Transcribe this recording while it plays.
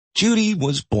Judy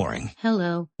was boring.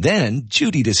 Hello. Then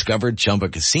Judy discovered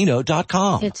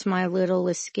ChumbaCasino.com. It's my little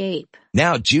escape.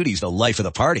 Now Judy's the life of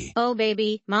the party. Oh,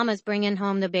 baby, mama's bringing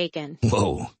home the bacon.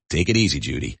 Whoa, take it easy,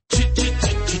 Judy.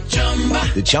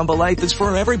 The Chumba life is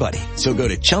for everybody. So go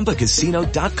to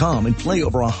ChumbaCasino.com and play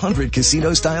over 100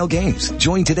 casino-style games.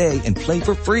 Join today and play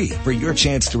for free for your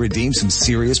chance to redeem some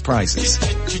serious prizes.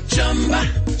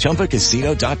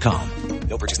 ChumbaCasino.com.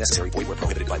 No purchase necessary. Void where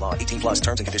prohibited by law. 18 plus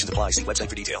terms and conditions apply. See website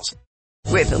for details.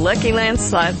 With the Lucky Land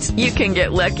Slots, you can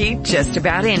get lucky just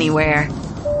about anywhere.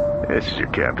 This is your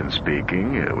captain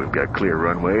speaking. We've got clear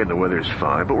runway and the weather's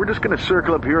fine, but we're just going to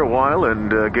circle up here a while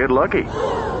and get lucky.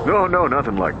 No,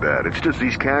 nothing like that. It's just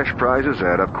these cash prizes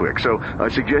add up quick. So I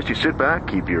suggest you sit back,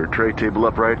 keep your tray table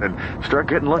upright, and start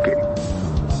getting lucky.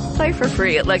 Play for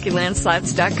free at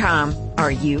LuckyLandSlots.com.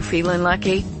 Are you feeling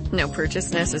lucky? No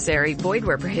purchase necessary. Void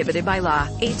where prohibited by law.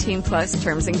 18 plus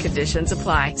terms and conditions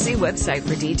apply. See website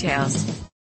for details.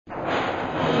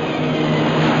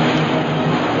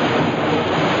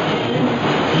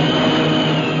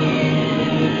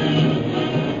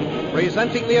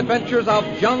 Presenting the adventures of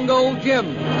Jungle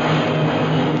Jim.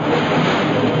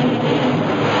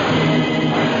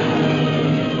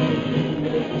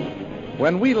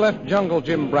 When we left Jungle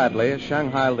Jim Bradley,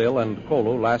 Shanghai Lil, and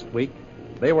Kolu last week,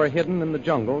 they were hidden in the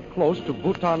jungle close to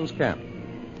Bhutan's camp.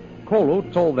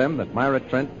 Kolu told them that Myra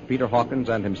Trent, Peter Hawkins,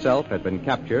 and himself had been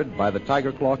captured by the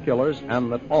Tiger Claw killers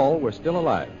and that all were still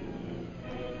alive.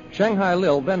 Shanghai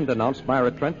Lil then denounced Myra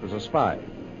Trent as a spy.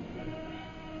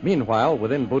 Meanwhile,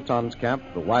 within Bhutan's camp,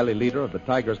 the wily leader of the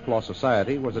Tiger's Claw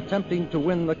Society was attempting to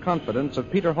win the confidence of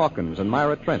Peter Hawkins and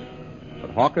Myra Trent. But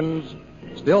Hawkins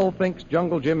still thinks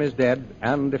Jungle Jim is dead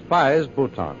and defies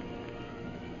Bhutan.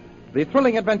 The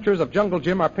thrilling adventures of Jungle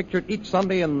Jim are pictured each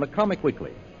Sunday in the Comic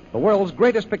Weekly, the world's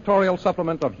greatest pictorial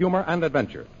supplement of humor and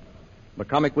adventure. The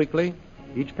Comic Weekly,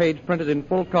 each page printed in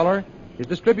full color, is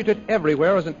distributed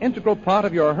everywhere as an integral part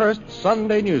of your Hearst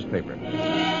Sunday newspaper.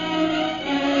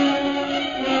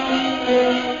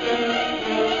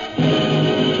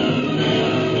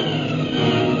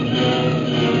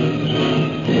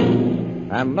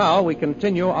 And now we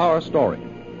continue our story.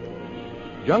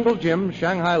 Jungle Jim,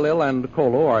 Shanghai Lil, and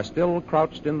Kolu are still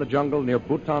crouched in the jungle near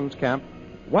Bhutan's camp,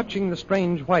 watching the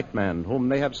strange white man whom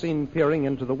they have seen peering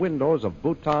into the windows of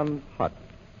Bhutan's hut.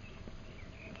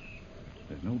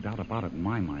 There's no doubt about it in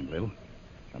my mind, Lil.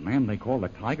 The man they call the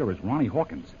Tiger is Ronnie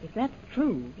Hawkins. If that's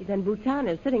true, then Bhutan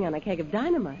is sitting on a keg of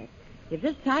dynamite. If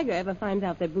this tiger ever finds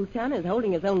out that Bhutan is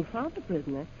holding his own father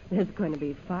prisoner, there's going to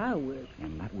be fireworks.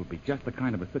 And that would be just the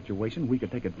kind of a situation we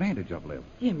could take advantage of, Lil.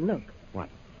 Jim, look. What?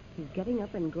 He's getting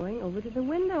up and going over to the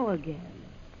window again.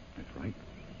 That's right.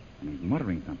 And he's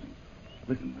muttering something.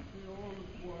 Listen, Lil. The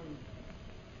old one.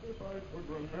 If I could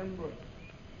remember.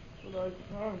 But I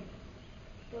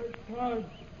can't.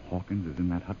 Hawkins is in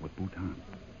that hut with Bhutan.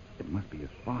 It must be his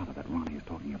father that Ronnie is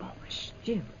talking about. Shh,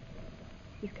 Jim.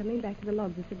 He's coming back to the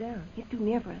log to sit down. He's too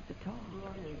near for us to talk.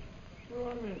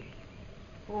 Ronnie.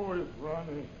 Oh, it's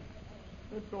Ronnie.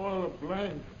 It's all a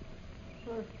blank.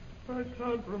 I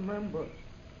can't remember.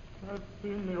 I've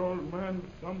seen the old man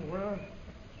somewhere.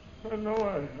 I know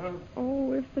I have.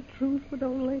 Oh, if the truth would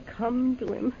only come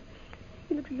to him.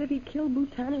 He looks as if he'd kill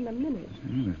Bhutan in a minute.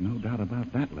 Yeah, there's no doubt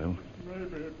about that, Lil.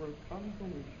 Maybe it will come to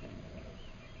me.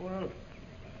 Well,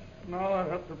 now I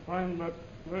have to find that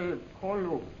slave,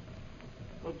 Kolu.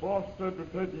 The boss said to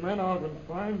take men out and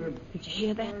find him. Did you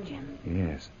hear that, Jim?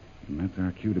 Yes, and that's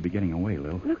our cue to be getting away,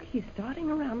 Lil. Look, he's starting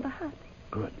around the hut.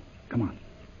 Good. Come on.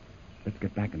 Let's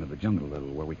get back into the jungle a little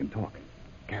where we can talk.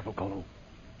 Careful, Kolu.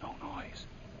 No noise.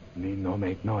 Me no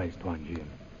make noise, Tuan Jim.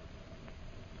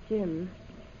 Jim,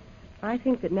 I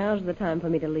think that now's the time for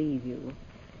me to leave you.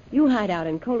 You hide out,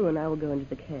 and Kolu and I will go into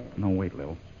the cave. No, wait,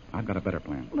 Lil. I've got a better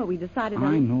plan. Well, we decided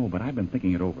I know, but I've been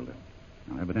thinking it over, Lil.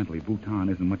 Now, evidently, Bhutan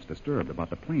isn't much disturbed about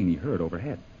the plane he heard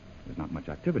overhead. There's not much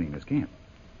activity in his camp.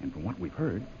 And from what we've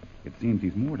heard, it seems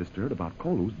he's more disturbed about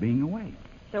Kolu's being away.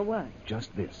 So what?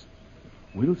 Just this.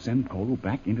 We'll send Kolu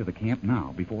back into the camp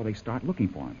now before they start looking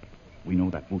for him. We know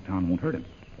that Bhutan won't hurt him,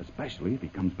 especially if he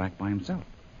comes back by himself.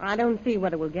 I don't see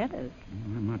what it will get us.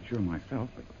 Well, I'm not sure myself,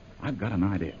 but I've got an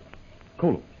idea.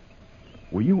 Kolu,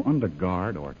 were you under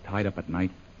guard or tied up at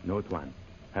night? No, Tuan.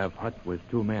 Have hut with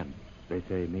 2 men. They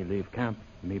say me leave camp,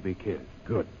 me be killed.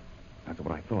 Good. That's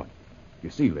what I thought. You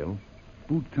see, Lil,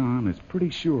 Bhutan is pretty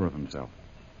sure of himself.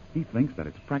 He thinks that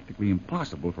it's practically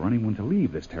impossible for anyone to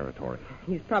leave this territory.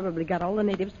 He's probably got all the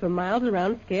natives for miles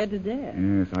around scared to death.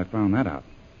 Yes, I found that out.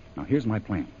 Now, here's my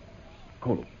plan.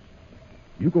 Kolu,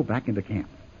 you go back into camp.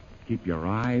 Keep your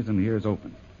eyes and ears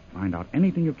open. Find out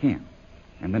anything you can.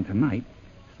 And then tonight,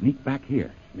 sneak back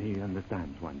here Me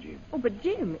understand, Tuan Jim. Oh, but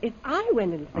Jim, if I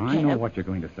went into the camp... I know what you're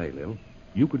going to say, Lil.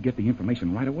 You could get the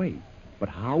information right away. But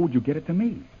how would you get it to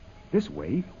me? This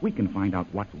way, we can find out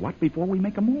what's what before we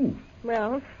make a move.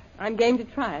 Well, I'm game to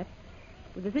try it.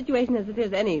 With the situation as it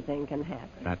is, anything can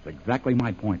happen. That's exactly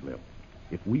my point, Lil.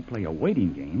 If we play a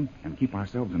waiting game and keep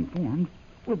ourselves informed,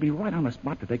 we'll be right on the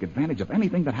spot to take advantage of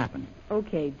anything that happens.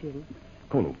 Okay, Jim.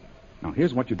 Kolu, now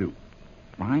here's what you do.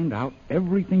 Find out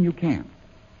everything you can,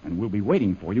 and we'll be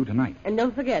waiting for you tonight. And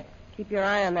don't forget, keep your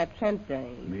eye on that Trent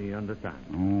thing. Me understand.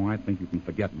 Oh, I think you can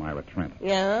forget Myra Trent.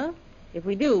 Yeah? If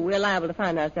we do, we're liable to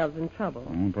find ourselves in trouble.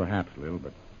 Oh, perhaps, Lil,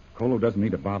 but Kolu doesn't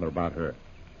need to bother about her.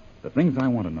 The things I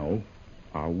want to know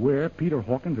are where Peter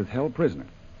Hawkins is held prisoner,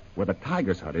 where the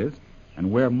Tiger's hut is,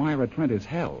 and where Myra Trent is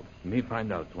held. Me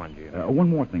find out, Tuan Jim. One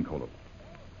more thing, Kolu.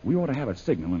 We ought to have a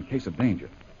signal in case of danger.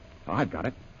 I've got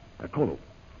it. Kolu,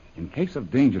 in case of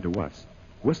danger to us,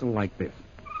 whistle like this.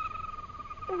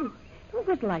 Oh, don't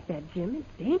whistle like that, Jim.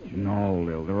 It's dangerous. No,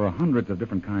 Lil. There are hundreds of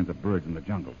different kinds of birds in the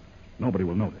jungle. Nobody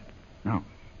will notice. Now,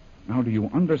 do you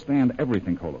understand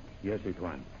everything, Kolu? Yes,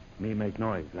 Tuan. Me make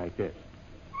noise like this.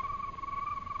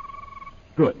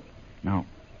 Good. Now,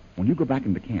 when you go back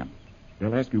into camp,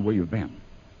 they'll ask you where you've been.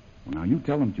 Well, now, you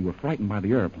tell them that you were frightened by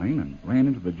the airplane and ran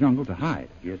into the jungle to hide.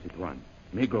 Yes, Tuan.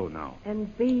 Me go now.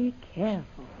 And be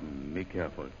careful. Me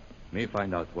careful. Me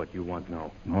find out what you want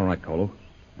now. All right, Kolu.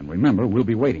 And remember, we'll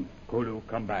be waiting. Kolu,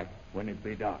 come back when it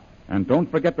be dark. And don't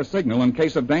forget the signal in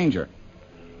case of danger.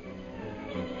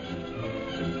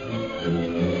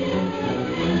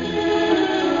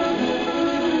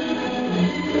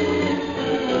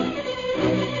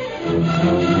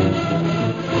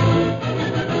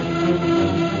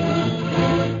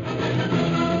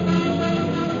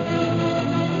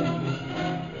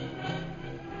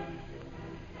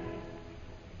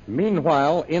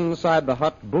 Meanwhile, inside the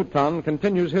hut, Bhutan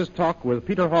continues his talk with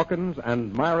Peter Hawkins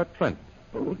and Myra Trent.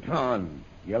 Bhutan,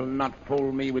 you'll not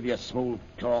fool me with your smooth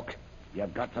talk.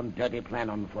 You've got some dirty plan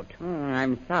on foot.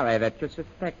 I'm sorry that you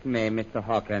suspect me, Mr.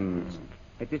 Hawkins.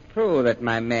 It is true that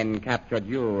my men captured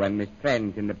you and Miss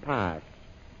Trent in the past,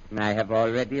 and I have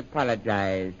already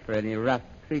apologized for any rough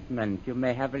treatment you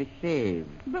may have received.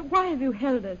 But why have you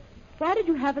held us? Why did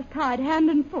you have us tied hand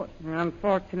and foot?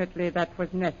 Unfortunately, that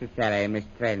was necessary, Miss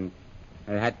Trent.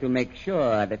 I had to make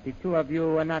sure that the two of you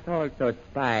were not also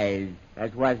spies,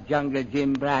 as was Jungle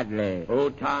Jim Bradley.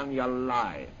 Bhutan, you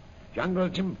lie. Jungle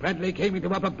Jim Bradley came into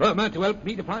Upper Burma to help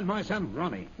me to find my son,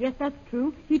 Ronnie. Yes, that's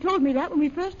true. He told me that when we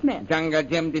first met. Jungle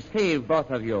Jim deceived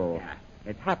both of you. Yeah.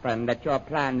 It happened that your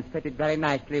plans fitted very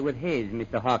nicely with his,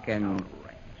 Mr. Hawkins.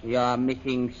 Right. Your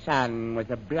missing son was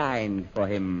a blind for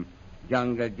him.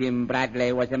 Jungle Jim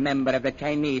Bradley was a member of the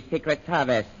Chinese Secret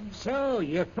Service. So,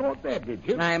 you thought that, did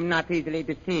you? I'm not easily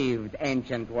deceived,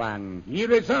 Ancient One. You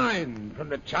resigned from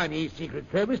the Chinese Secret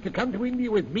Service to come to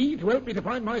India with me to help me to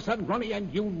find my son, Ronnie,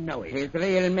 and you know it. His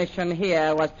real mission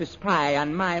here was to spy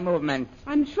on my movements.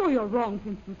 I'm sure you're wrong,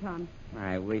 Prince Bhutan.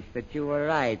 I wish that you were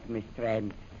right, Miss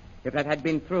Trent. If that had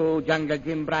been true, Jungle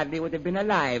Jim Bradley would have been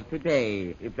alive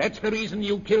today. If that's the reason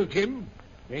you killed him,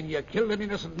 then you killed an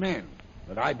innocent man.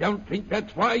 But I don't think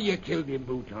that's why you killed him,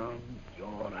 Bhutan. You're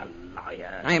a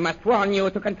liar. I must warn you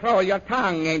to control your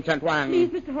tongue, Ancient One. Please,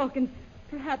 Mr. Hawkins,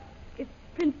 perhaps if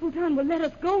Prince Bhutan will let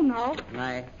us go now.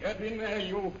 Get in there,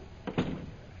 you.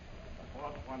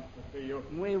 Boss wants to see you.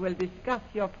 We will discuss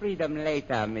your freedom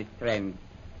later, Miss Trent.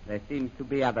 There seems to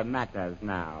be other matters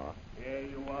now. Here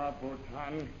you are,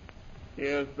 Bhutan.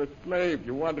 Here's the slave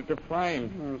you wanted to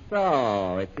find.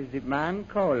 So, it is the man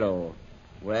Kolu.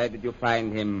 Where did you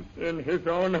find him? In his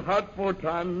own hut,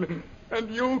 Bhutan.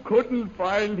 And you couldn't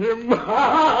find him.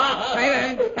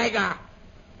 Silence, Tiger!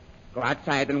 Go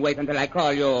outside and wait until I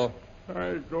call you.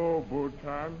 I go,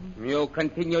 Bhutan. You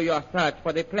continue your search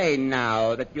for the plane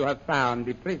now that you have found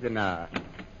the prisoner.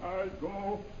 I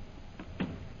go.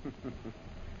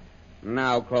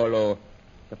 Now, Kolu,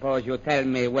 suppose you tell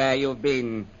me where you've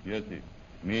been. Yes, sir.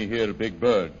 Me hear big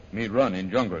bird. Me run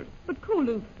in jungle. But,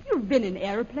 Kolu, you've been in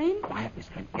airplane. Quiet, Miss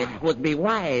Trent. It would be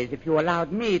wise if you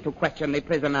allowed me to question the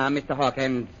prisoner, Mr.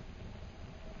 Hawkins.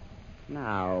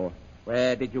 Now,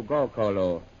 where did you go,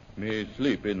 Kolu? Me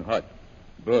sleep in hut.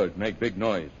 Bird make big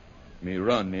noise. Me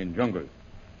run in jungle.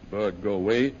 Bird go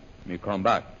away. Me come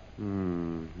back.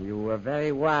 You were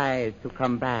very wise to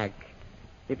come back.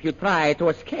 If you try to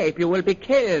escape, you will be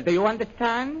killed. Do you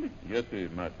understand? Yes, sir,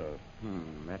 master.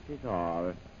 That is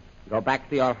all. Go back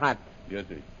to your hut. Yes,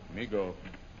 sir. Me go.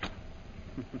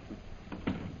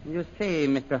 You see,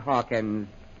 Mr. Hawkins,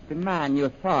 the man you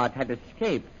thought had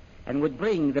escaped and would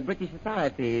bring the British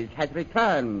authorities has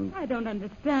returned. I don't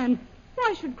understand.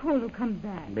 Why should Kolu come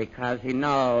back? Because he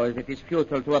knows it is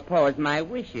futile to oppose my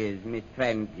wishes, Miss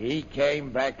Trent. He came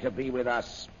back to be with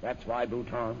us. That's why,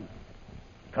 Bhutan.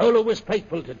 Kolu was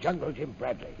faithful to Jungle Jim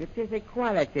Bradley. It is a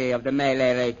quality of the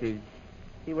Malay races.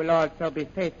 He will also be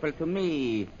faithful to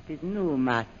me, his new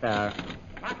master.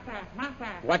 Master.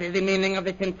 What is the meaning of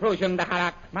this intrusion,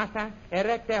 Daharak? Master, a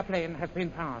wrecked airplane has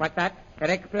been found. What's that? A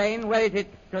wrecked plane? Where is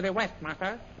it? To the west,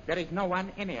 Master. There is no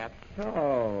one in it.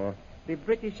 So, the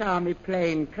British Army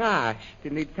plane crashed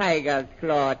in the Tiger's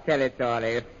Claw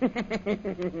territory.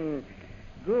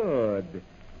 Good.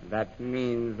 That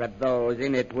means that those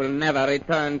in it will never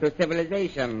return to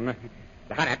civilization.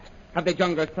 Daharak, have the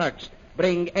jungle searched.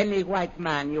 Bring any white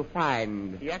man you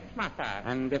find. Yes, Master.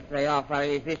 And if they offer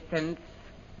resistance,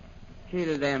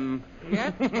 kill them.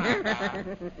 Yes,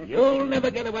 Master. You'll never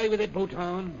get away with it,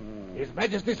 Bhutan. His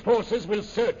Majesty's forces will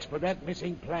search for that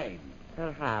missing plane.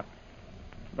 Perhaps.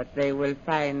 But they will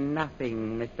find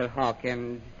nothing, Mr.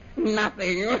 Hawkins.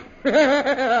 Nothing.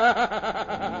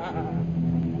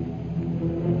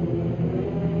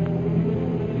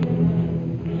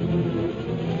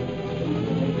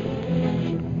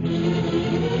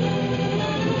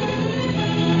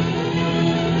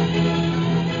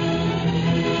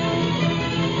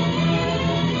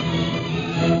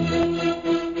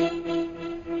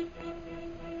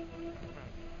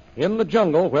 In the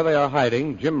jungle where they are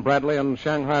hiding, Jim Bradley and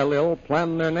Shanghai Lil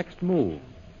plan their next move.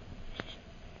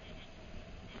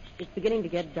 It's beginning to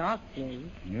get dark,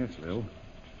 Jim. Yes, Lil.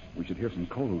 We should hear from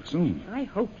Kolu soon. I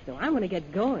hope so. I want to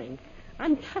get going.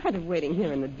 I'm tired of waiting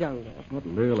here in the jungle. But,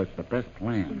 Lil, it's the best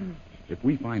plan. If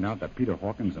we find out that Peter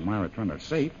Hawkins and Myra Trent are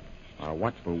safe, our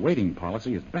watchful waiting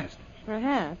policy is best.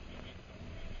 Perhaps.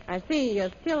 I see you're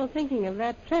still thinking of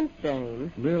that Trent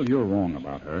dame. Lil, you're wrong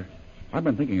about her. I've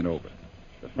been thinking it over.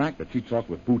 The fact that she talked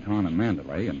with Bhutan and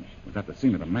Mandalay and was at the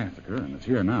scene of the massacre and is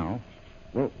here now,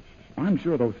 well, I'm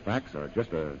sure those facts are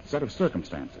just a set of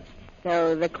circumstances.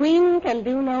 So the Queen can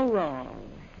do no wrong.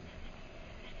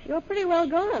 You're pretty well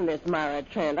gone on this Myra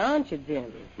Trent, aren't you,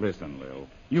 Jim? Listen, Lil,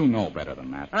 you know better than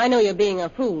that. I know you're being a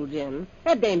fool, Jim.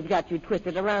 That dame's got you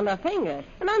twisted around her finger,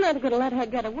 and I'm not going to let her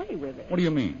get away with it. What do you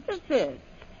mean? Just this.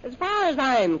 As far as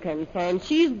I'm concerned,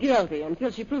 she's guilty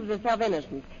until she proves herself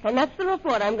innocent. And that's the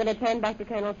report I'm going to turn back to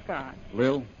Colonel Scott.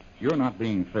 Lil, you're not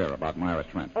being fair about Myra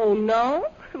Trent. Oh, no?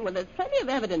 Well, there's plenty of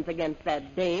evidence against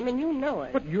that dame, and you know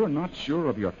it. But you're not sure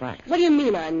of your facts. What do you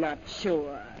mean I'm not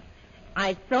sure?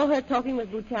 I saw her talking with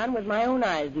Bhutan with my own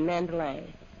eyes in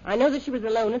Mandalay. I know that she was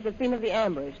alone at the scene of the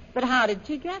ambush. But how did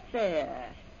she get there?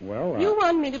 Well, You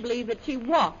want me to believe that she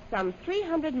walked some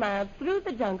 300 miles through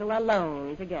the jungle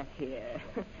alone to get here.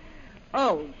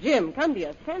 Oh, Jim, come to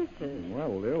your senses.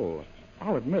 Well, Lil,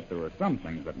 I'll admit there are some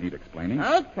things that need explaining.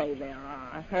 I'll say there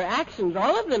are. Her actions,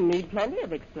 all of them, need plenty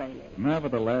of explaining.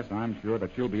 Nevertheless, I'm sure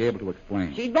that she'll be able to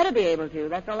explain. She'd better be able to.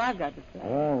 That's all I've got to say.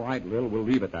 All right, Lil, we'll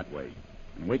leave it that way.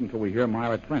 And wait until we hear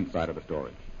Myra Trent's side of the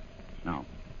story. Now,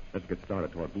 let's get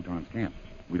started toward Bhutan's camp.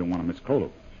 We don't want to miss Kolu.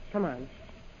 Come on.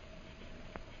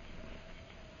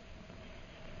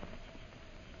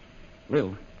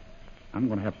 Lil, I'm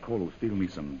going to have Kolu steal me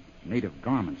some native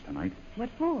garments tonight. What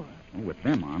for? Well, with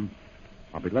them on,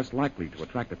 I'll be less likely to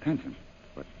attract attention.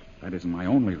 But that isn't my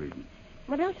only reason.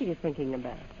 What else are you thinking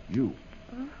about? You.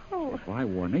 Oh. If I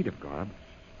wore native garb,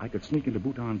 I could sneak into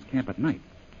Bhutan's camp at night.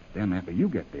 Then after you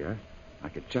get there, I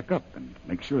could check up and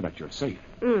make sure that you're safe.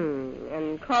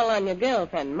 And call on your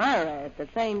girlfriend, Myra, at the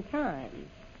same time.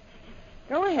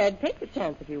 Go ahead. Take the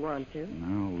chance if you want to.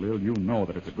 Now, Lil, you know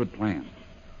that it's a good plan.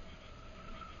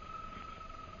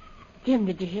 Jim,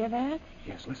 did you hear that?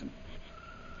 Yes, listen.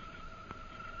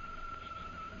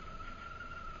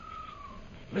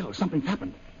 Lil, something's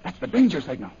happened. That's the danger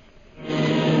signal.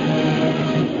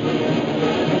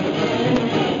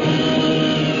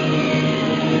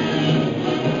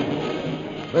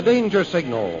 The danger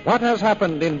signal. What has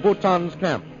happened in Bhutan's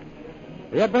camp?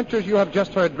 The adventures you have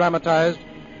just heard dramatized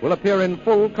will appear in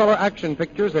full-color action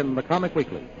pictures in the Comic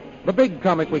Weekly. The big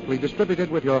Comic Weekly distributed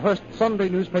with your Hearst Sunday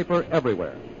newspaper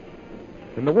everywhere.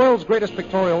 In the world's greatest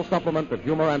pictorial supplement of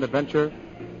humor and adventure,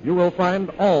 you will find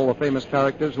all the famous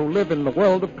characters who live in the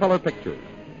world of color pictures.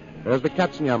 There's the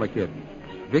Katzenjammer Kid,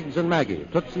 Biggs and Maggie,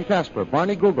 Toots and Casper,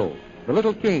 Barney Google, the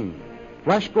Little King,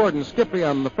 Flash Gordon, Skippy,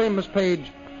 and the famous page,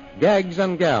 Gags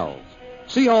and Gals.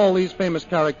 See all these famous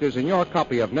characters in your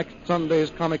copy of next Sunday's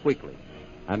Comic Weekly.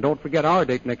 And don't forget our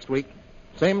date next week,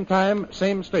 same time,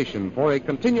 same station, for a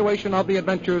continuation of the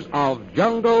adventures of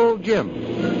Jungle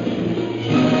Jim.